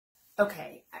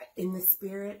Okay, in the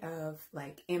spirit of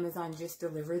like Amazon just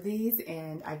delivered these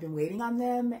and I've been waiting on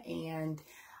them, and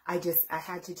I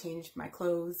had to change my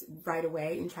clothes right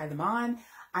away and try them on.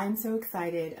 I'm so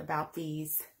excited about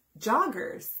these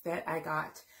joggers that I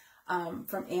got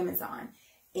from Amazon.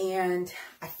 And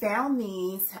I found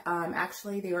these,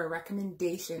 actually they were a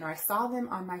recommendation, or I saw them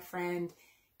on my friend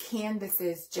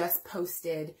Candace's just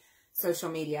posted social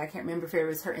media. I can't remember if it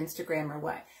was her Instagram or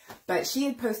what, but she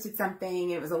had posted something.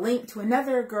 It was a link to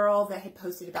another girl that had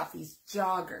posted about these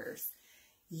joggers.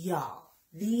 Y'all,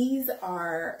 these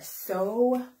are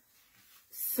so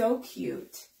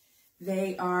cute.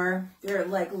 They're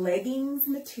like leggings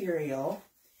material,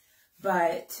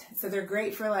 but so they're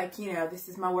great for like, you know, this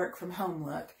is my work from home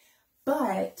look,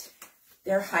 but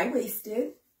they're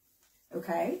high-waisted,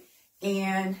 okay?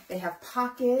 And they have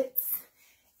pockets,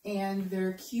 and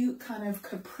they're cute kind of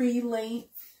capri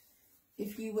length,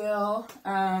 if you will.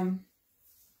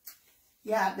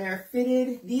 Yeah, they're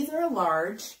fitted. These are a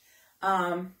large.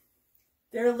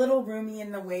 They're a little roomy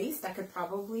in the waist. I could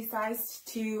probably size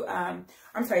to,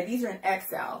 I'm sorry, these are an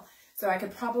XL. So I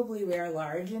could probably wear a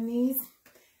large in these.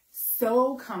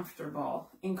 So comfortable,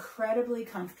 incredibly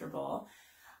comfortable.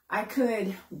 I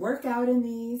could work out in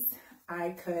these. I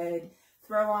could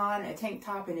throw on a tank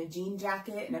top and a jean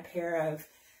jacket and a pair of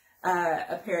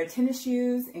tennis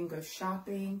shoes and go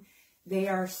shopping. They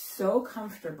are so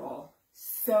comfortable,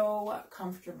 so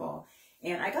comfortable.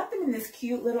 And I got them in this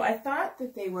cute little, I thought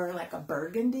that they were like a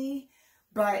burgundy,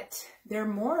 but they're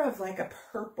more of like a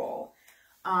purple.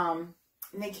 And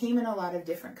they came in a lot of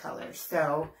different colors.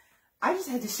 So I just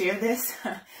had to share this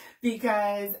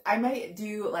because I might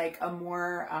do like a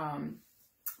more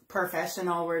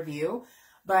professional review,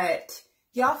 but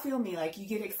y'all feel me, like you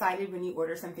get excited when you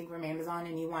order something from Amazon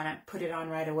and you want to put it on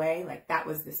right away. Like that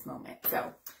was this moment.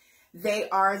 So they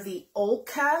are the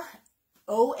Oalka,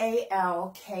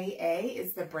 Oalka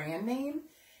is the brand name.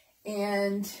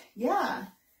 And yeah,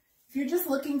 if you're just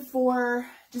looking for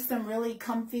just some really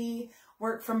comfy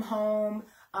work from home,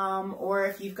 or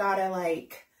if you've got to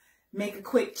like make a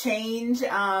quick change,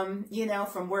 you know,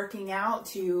 from working out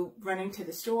to running to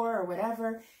the store or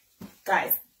whatever,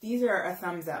 guys, these are a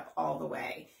thumbs up all the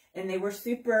way. And they were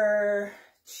super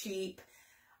cheap.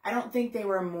 I don't think they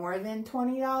were more than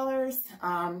 $20,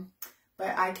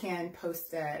 but I can post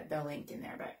the link in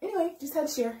there. But anyway, just had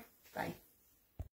to share. Bye.